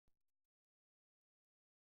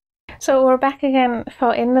So we're back again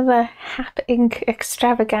for another Hap Inc.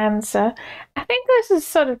 extravaganza. I think this is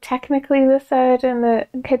sort of technically the third in the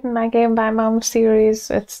Hidden My Game by Mom series.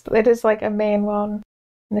 It is like a main one.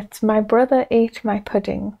 And it's My Brother Ate My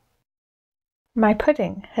Pudding. My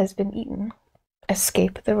pudding has been eaten.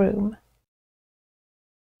 Escape the room.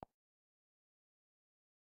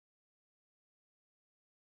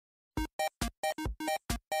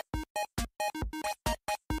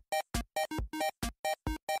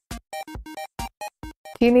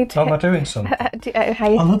 Do you need to... Oh, am I doing something? I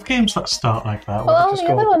love games that start like that. Well, all the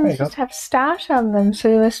other ones just have start on them,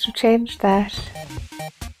 so we must have changed that.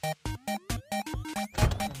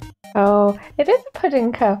 Oh, it is a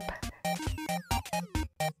pudding cup.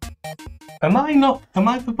 Am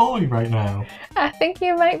I the boy right now? I think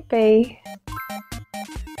you might be.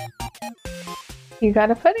 You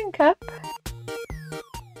got a pudding cup.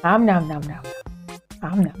 Nom nom nom nom.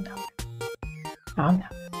 Nom nom nom. Nom nom.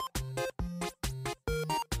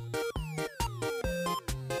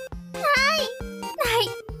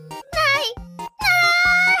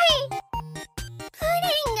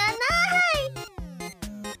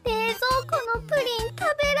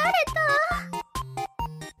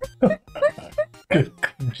 Good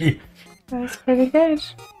grief. That's pretty good.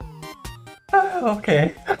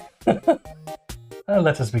 Okay.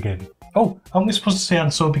 Let us begin. Oh, aren't we supposed to say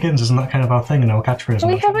 "and so begins"? Isn't that kind of our thing in our catchphrase?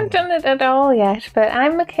 We haven't done it at all yet, but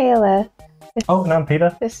I'm Michaela. Oh, and I'm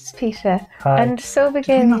Peter. This is Peter. Hi. And so begins...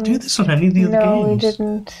 Did we not do this on any of the other games? No, we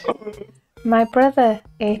didn't. My brother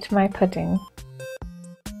ate my pudding.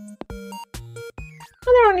 Well,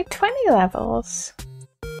 there are only 20 levels.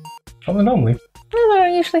 Oh, they're normally? No, there are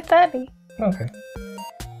usually 30. Okay.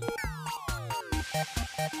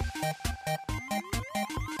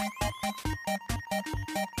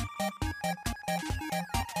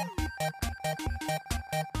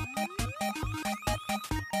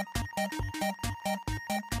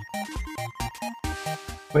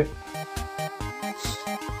 Wait.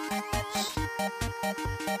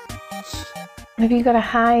 Have you got to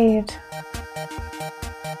hide?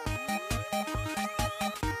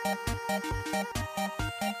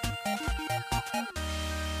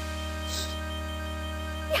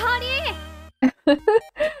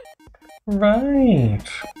 Right.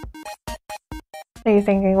 Are you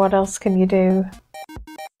thinking, what else can you do?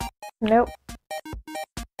 Nope.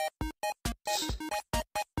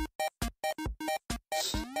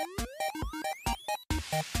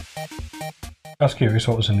 I was curious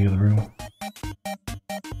what was in the other room.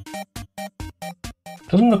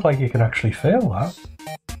 Doesn't look like you can actually fail that.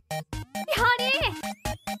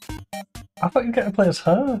 I thought you'd get to play as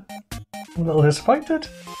her. I'm a little disappointed.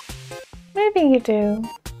 Maybe you do.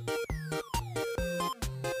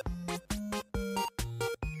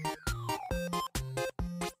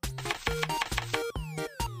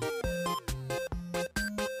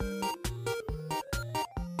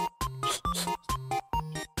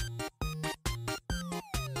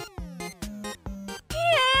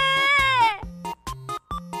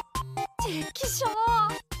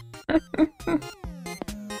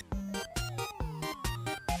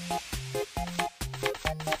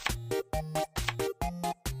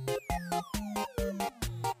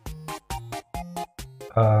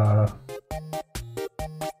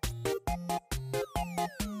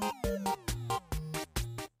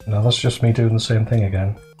 No, that's just me doing the same thing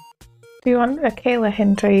again. Do you want a Kayla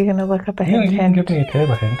hint, or are you going to look up a hint? Yeah, you can give me a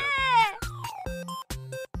Kayla hint.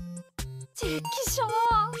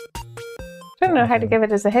 I don't know how to give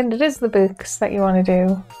it as a hint. It is the books that you want to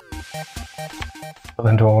do. But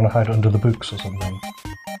then do I want to hide under the books or something?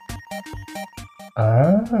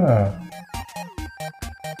 Ah.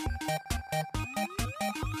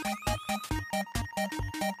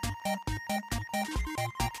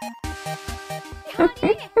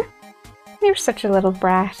 You're such a little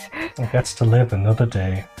brat. He gets to live another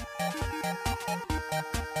day.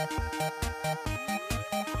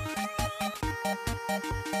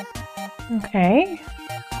 Okay.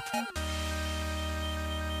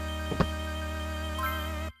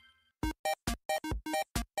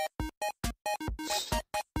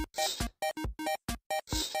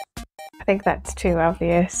 I think that's too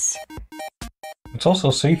obvious. It's also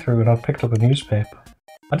see-through and I've picked up a newspaper.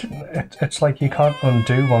 It's like you can't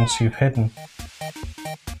undo once you've hidden.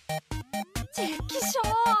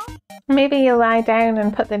 Maybe you lie down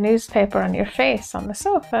and put the newspaper on your face on the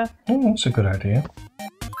sofa. Oh, that's a good idea.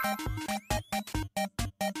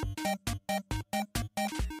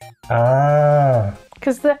 Ah.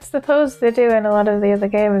 Because that's the pose they do in a lot of the other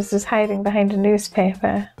games, is hiding behind a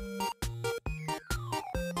newspaper.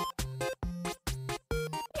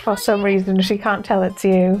 For some reason, she can't tell it's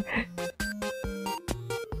you.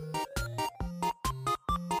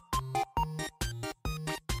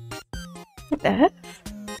 on earth?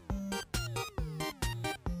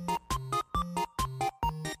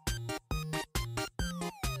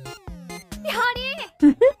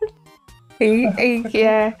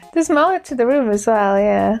 Yeah, there's more to the room as well,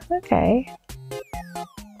 yeah. Okay.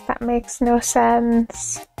 That makes no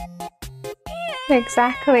sense.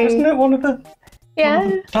 Exactly. Isn't it one of the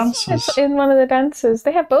dances? It's in one of the dances.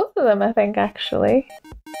 They have both of them, I think, actually.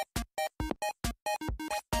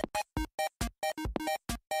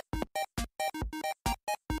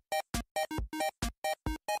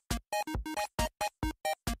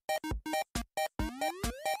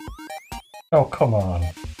 Oh, come on.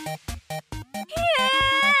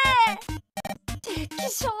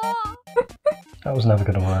 That was never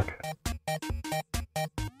going to work.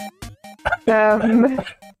 To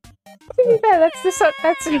be fair, that's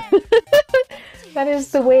that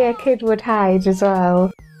is the way a kid would hide as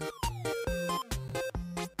well.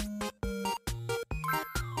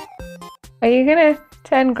 Are you gonna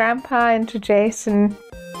turn Grandpa into Jason?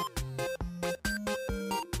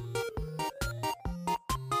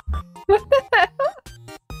 What the hell?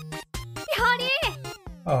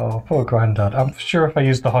 Oh, poor Grandad. I'm sure if I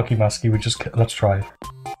used the hockey mask, he would just... Let's try.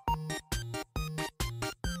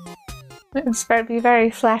 It's better be very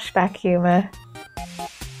flashback humour.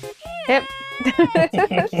 Yep.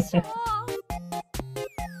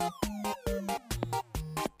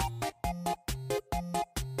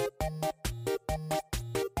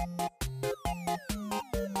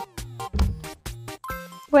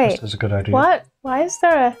 Wait, That's a good idea. what? Why is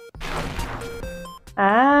there a...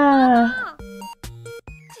 Ah,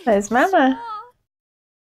 there's Mama.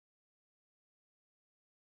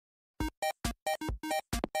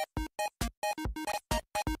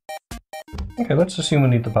 Okay, let's assume we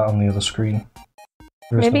need the bat on the other screen.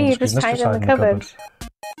 There is Maybe no you other just screen. Let's hide in the cupboard.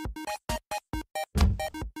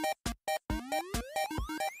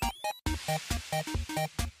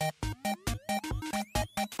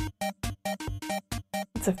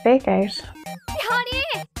 It's a fake out.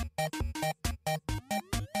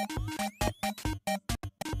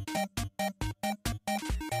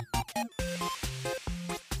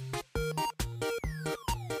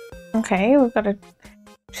 Okay, we've got a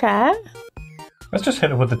chair. Let's just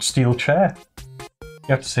hit it with a steel chair. You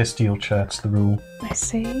have to say steel chair, it's the rule. I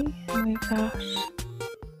see. And we've got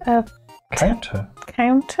a Counter?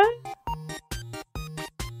 counter.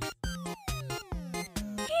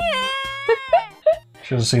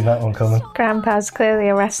 Should have seen that one coming. Grandpa's clearly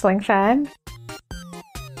a wrestling fan.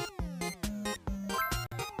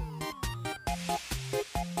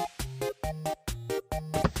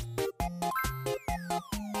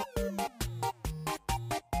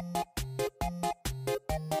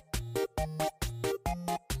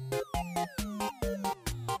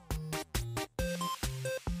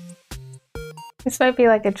 This might be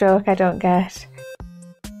like a joke I don't get.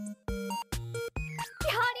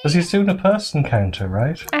 Because he's doing a person counter,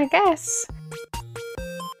 right? I guess.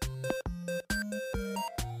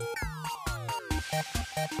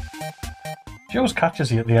 She always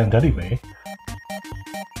catches you at the end anyway.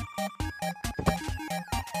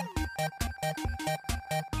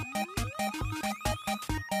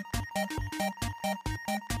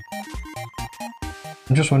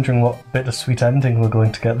 I'm just wondering what bittersweet ending we're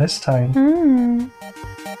going to get this time.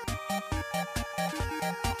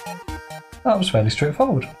 That was fairly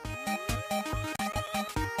straightforward.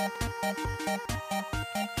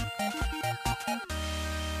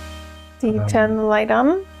 Do you turn the light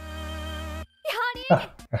on?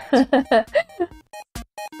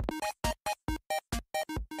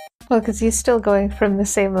 Well, because he's still going from the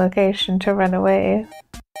same location to run away.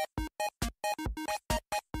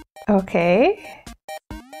 Okay.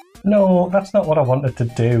 No, that's not what I wanted to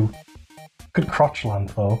do. Good crotch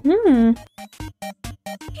lamp, though.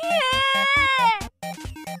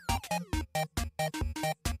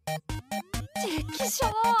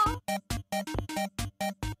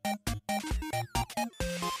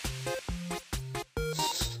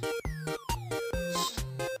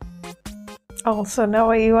 Also not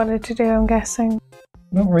what you wanted to do, I'm guessing.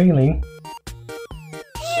 Not really.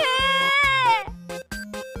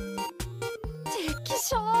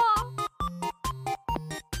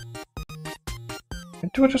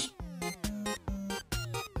 Do I just...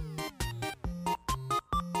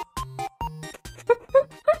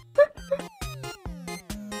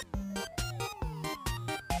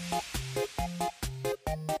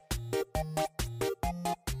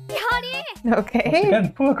 Okay. Once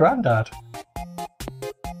again, poor Grandad.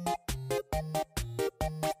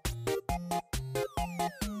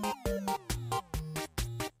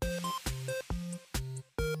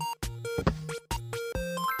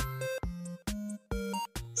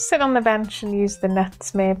 sit on the bench and use the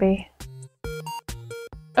nuts, maybe.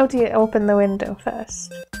 Oh, do you open the window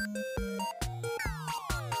first?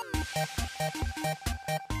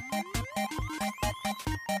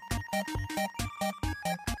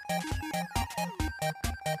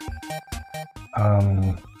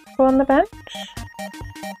 Go on the bench?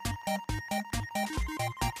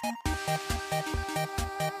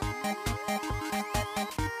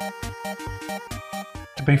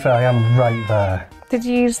 To be fair, I am right there. Did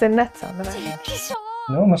you use the nuts on the bench?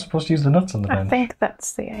 No, am I supposed to use the nuts on the bench? I think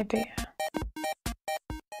that's the idea.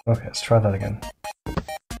 Okay, let's try that again.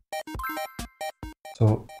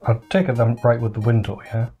 So, I'll take it I'm right with the window,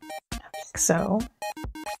 yeah? I think so.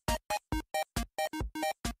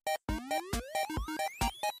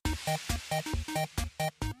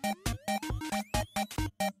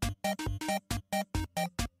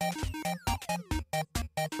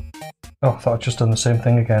 Oh, I thought I'd just done the same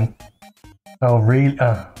thing again. Oh, really?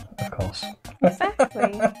 Ah, of course.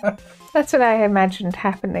 Exactly. That's what I imagined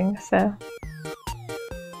happening, so...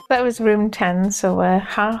 That was room 10, so we're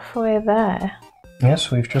halfway there.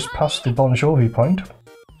 Yes, we've just passed the Bon Jovi point.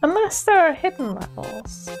 Unless there are hidden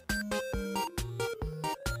levels.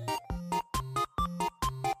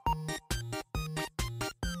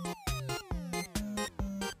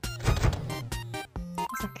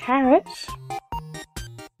 There's a carrot.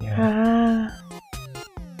 Yeah. Ah.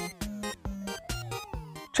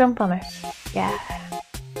 Jump on it. Yeah.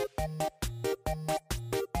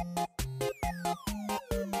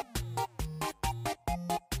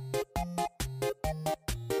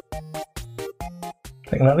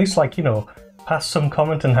 I can at least, like, you know, pass some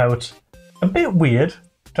comment on how it's a bit weird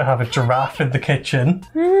to have a giraffe in the kitchen.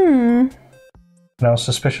 Now,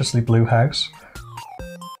 suspiciously blue house.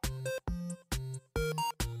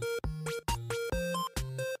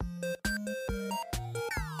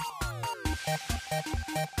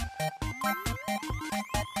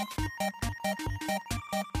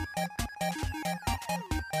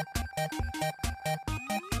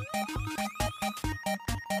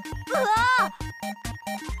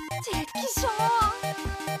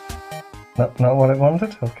 Not what it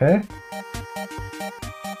wanted? Okay.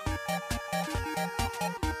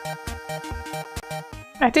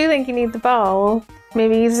 I do think you need the ball.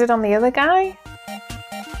 Maybe use it on the other guy?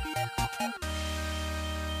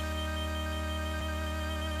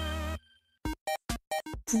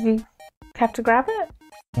 Did you have to grab it?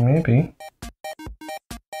 Maybe.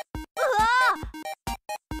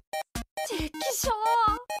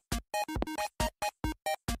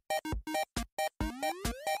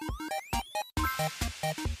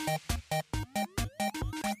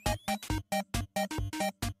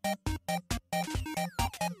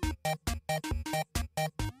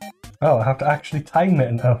 Oh, I have to actually time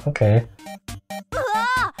it. Oh, okay.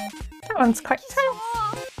 That one's quite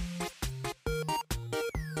tough.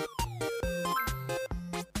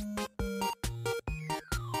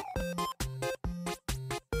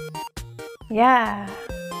 Yeah.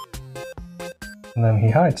 And then he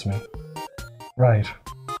hides me. Right.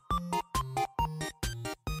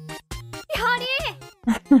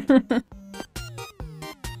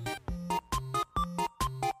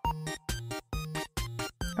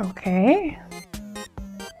 Okay.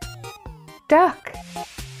 Duck.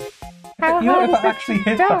 How You know, hard if is I it actually to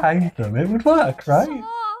hid duck? behind them, it would work, right?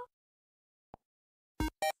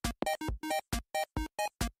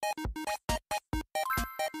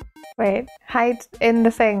 Wait, hide in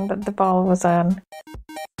the thing that the ball was on.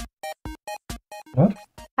 What?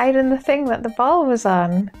 Hide in the thing that the ball was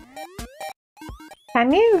on.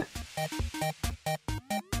 Can you?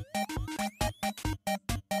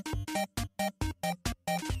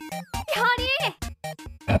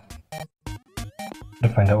 To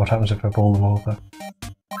find out what happens if I bowl them over.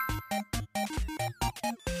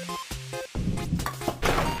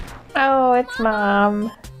 Oh, it's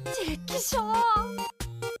Mom.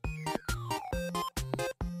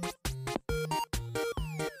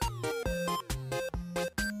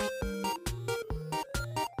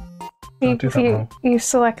 Don't do that wrong. You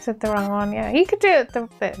selected the wrong one, yeah. You could do it the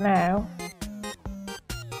bit now.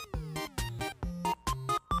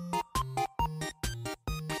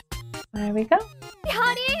 There we go.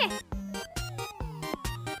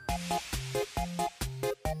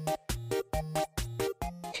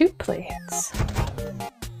 Two plates.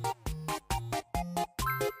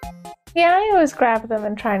 Yeah, I always grab them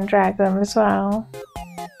and try and drag them as well.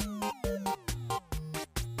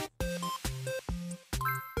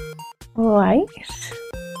 Light.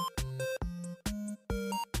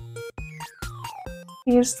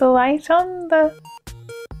 Use the light on the...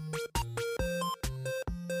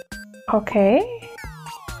 Okay.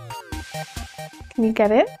 Can you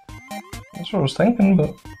get it? That's what I was thinking,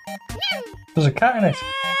 but there's a cat in it.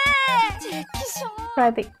 Try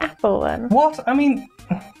the apple then. What? I mean,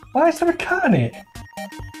 why is there a cat in it?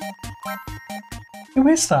 Who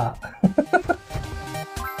is that?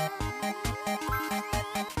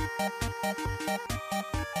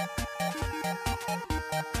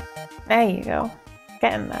 There you go.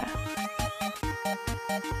 Get in there.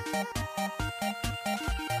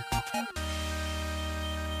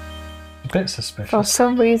 A bit suspicious. For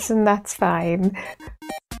some reason, that's fine.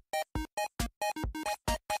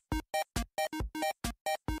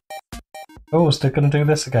 Oh, is they going to do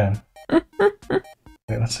this again? Wait,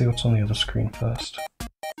 let's see what's on the other screen first.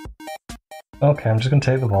 Okay, I'm just going to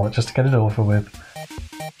take the wallet just to get it over with.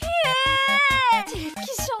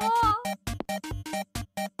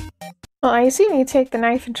 Well, I assume you take the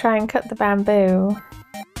knife and try and cut the bamboo.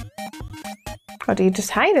 Or do you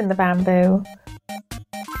just hide in the bamboo?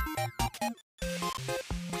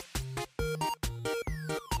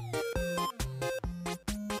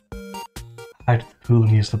 Hide the pool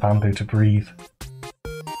and use the bamboo to breathe.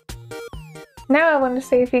 Now I want to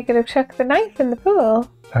see if you could have chucked the knife in the pool.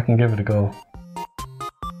 I can give it a go.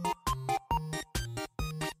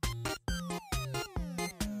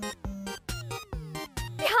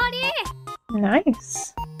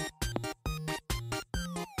 Nice.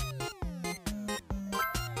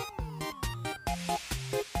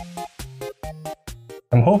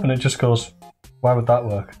 I'm hoping it just goes, why would that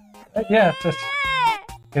work? Yeah, just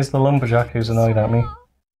here's the lumberjack who's annoyed at me.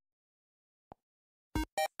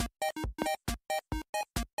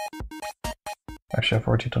 Actually, I've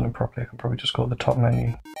already done it properly. I can probably just go to the top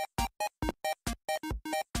menu.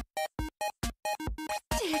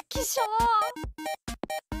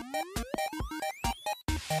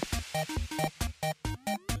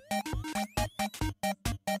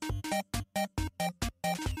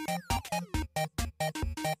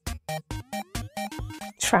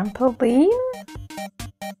 Trampoline?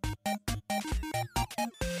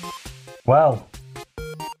 Well.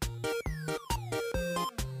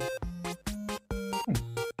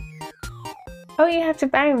 Oh, you have to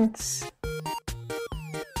bounce.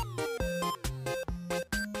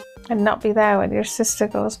 And not be there when your sister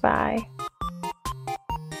goes by.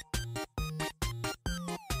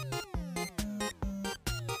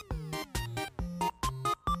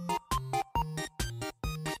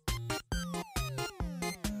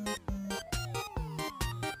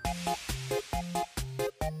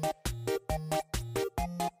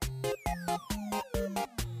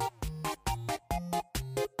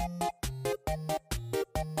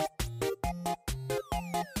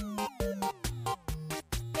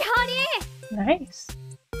 Nice.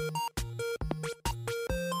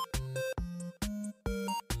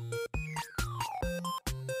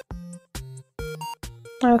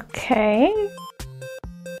 Okay.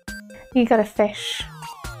 You got a fish.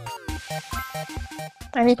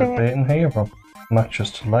 Anything? Is there bait in here? Well, not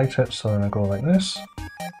just to light it, so then I go like this.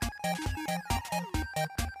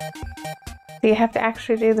 Do you have to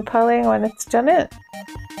actually do the pulling when it's done it?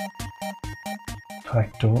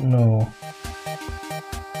 I don't know.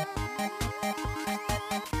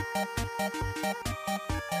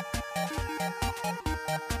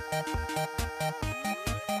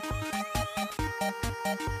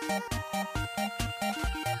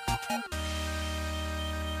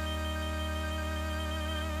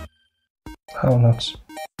 Oh, nuts.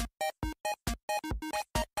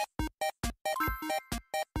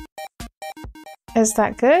 Is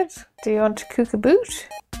that good? Do you want to cook a boot?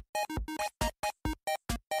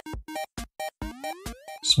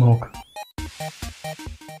 Smoke.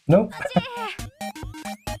 Nope.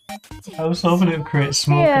 I was hoping it would create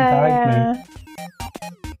smoke and hide me.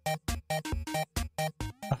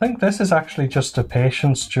 I think this is actually just a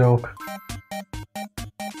patience joke.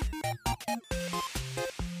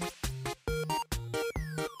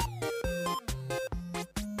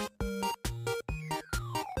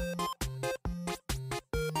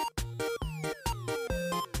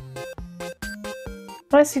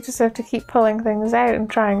 Unless you just have to keep pulling things out and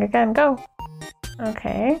trying again. Go!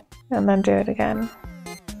 Okay, and then do it again.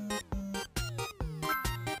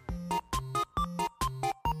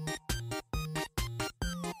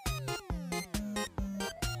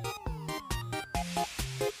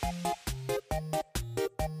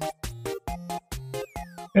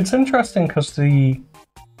 It's interesting because the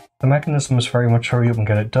mechanism is very much hurry up and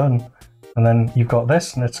get it done. And then you've got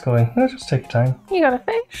this and it's going, no, just take your time. You got a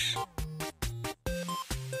fish.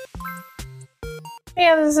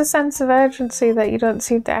 Yeah, there's a sense of urgency that you don't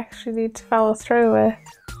seem to actually need to follow through with.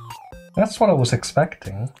 That's what I was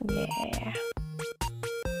expecting. Yeah.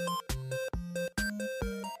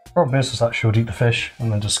 Problem is that she would eat the fish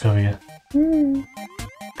and then discover you.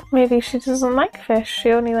 Maybe she doesn't like fish,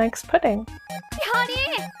 she only likes pudding.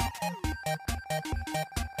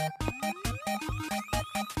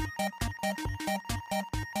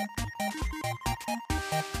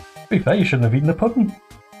 To be fair, you shouldn't have eaten the pudding.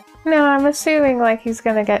 No, I'm assuming like he's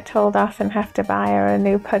gonna get told off and have to buy her a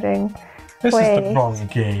new pudding. This is the wrong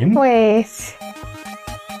game. Wait.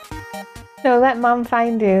 No, let Mom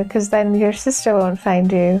find you, because then your sister won't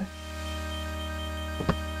find you.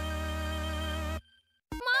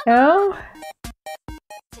 No?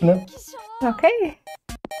 No. Okay.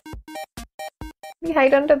 You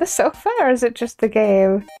hide under the sofa, or is it just the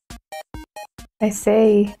game? I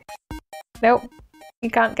see. Nope. You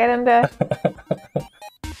can't get under.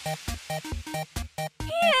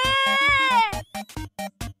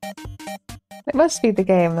 It must be the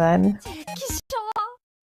game then.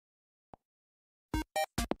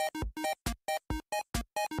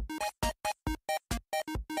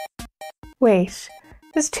 Wait,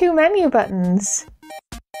 there's 2 menu buttons.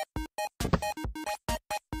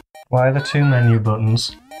 Why are there 2 menu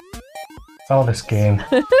buttons? Oh, this game.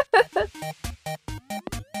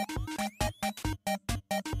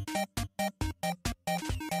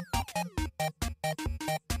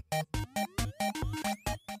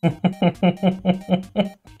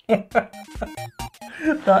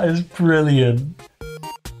 That is brilliant.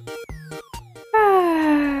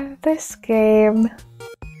 Ah, this game.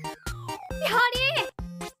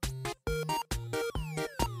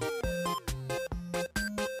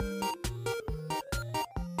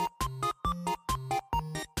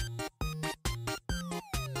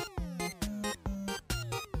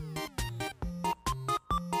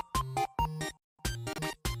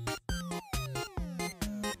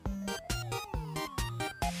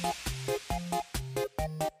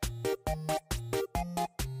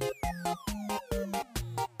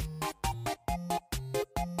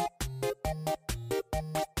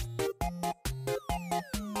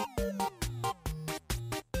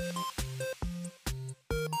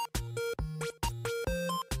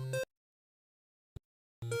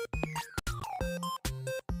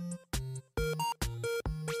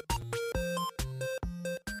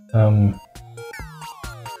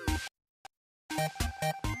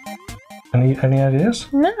 Any ideas?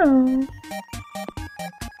 No.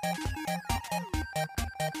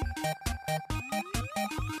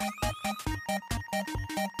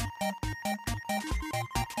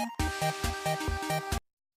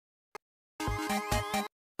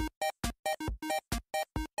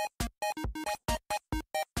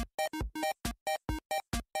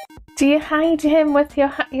 Do you hide him with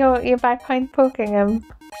your by point poking him?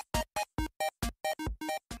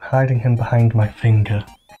 Hiding him behind my finger.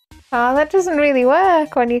 Oh, that doesn't really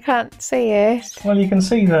work when you can't see it. Well, you can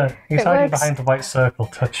see that he's It hiding works. behind the white circle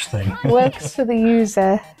touch thing. Works for the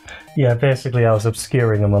user. Yeah, basically I was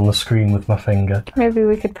obscuring him on the screen with my finger. Maybe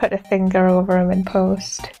we could put a finger over him in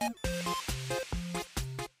post.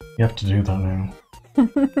 You have to do that now.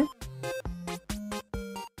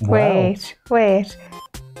 Wow. Wait.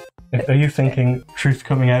 Are you thinking truth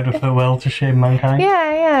coming out of her well to shame mankind?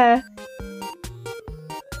 Yeah.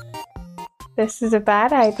 This is a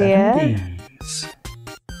bad idea. 70s.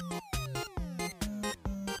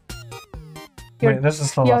 Wait, this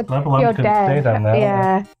is the last level. I couldn't stay down there.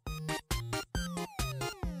 Yeah.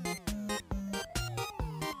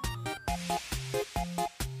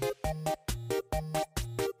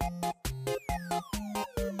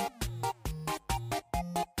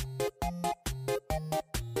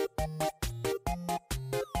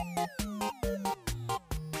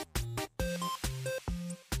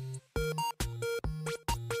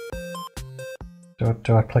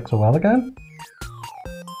 Do I click the well again?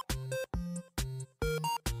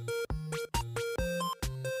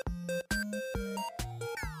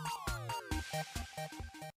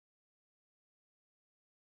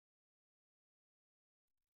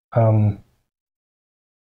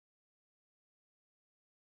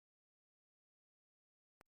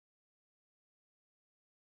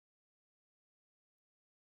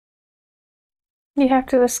 You have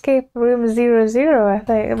to escape room 00, I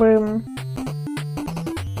think. Room...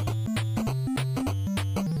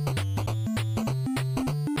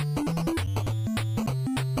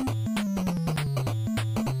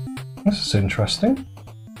 This is interesting.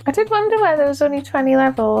 I did wonder why there was only 20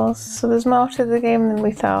 levels, so there's more to the game than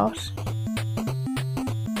we thought.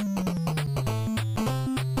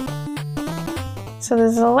 So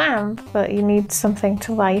there's a lamp, but you need something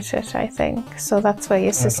to light it, I think. So that's where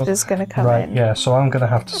your sister's going to come in. Right, yeah, so I'm going to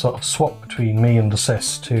have to sort of swap between me and the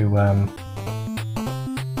sis to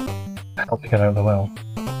help me get out of the well.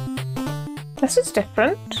 This is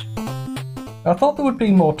different. I thought there would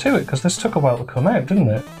be more to it because this took a while to come out, didn't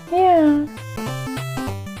it? Yeah.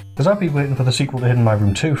 Because I've been waiting for the sequel to Hidden My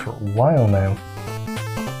Room 2 for a while now.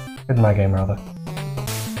 Hidden My Game, rather.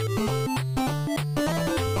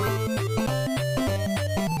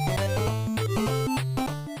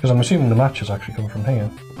 Because I'm assuming the matches actually come from here.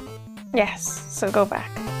 Yes, so go back.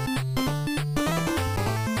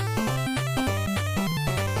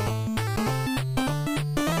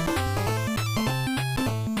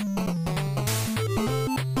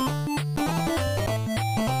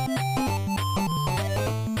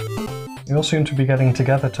 They all seem to be getting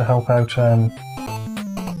together to help out, The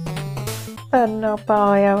no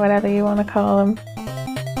boy or whatever you want to call him.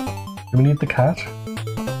 do we need the cat?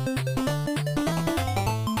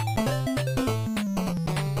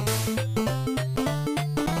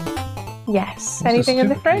 Yes. What's Anything this in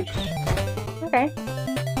the stupid fridge? Okay.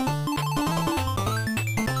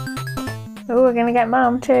 Oh, we're gonna get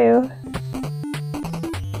Mom too.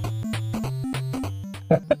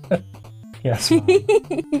 Yes, Mom.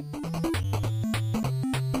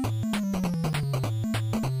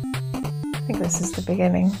 I think this is the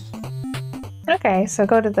beginning. Okay, so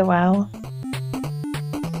go to the well.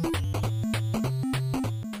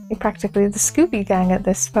 You're practically the Scooby Gang at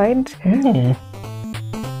this point. Mm.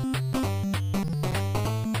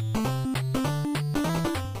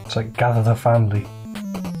 It's like gather the family.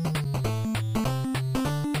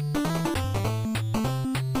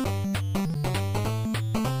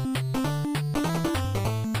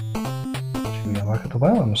 Should we go back at the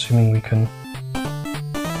well? I'm assuming we can.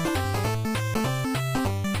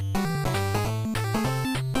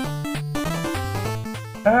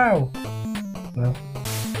 Ow! No.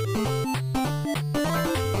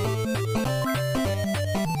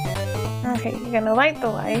 Okay, you're gonna light the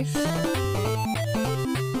light.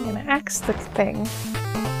 You're gonna axe the thing.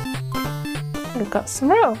 We've got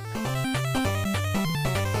some rope.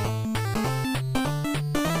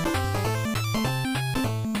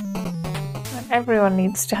 And everyone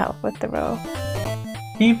needs to help with the rope.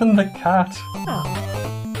 Even the cat. Oh.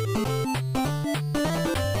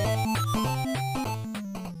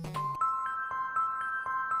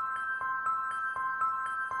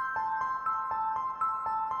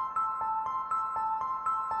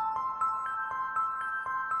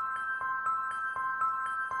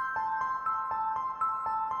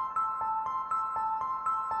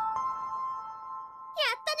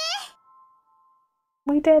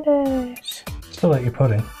 We did it! Still like your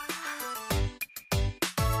pudding.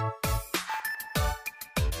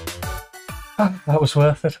 Ah, that was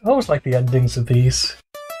worth it. I always like the endings of these.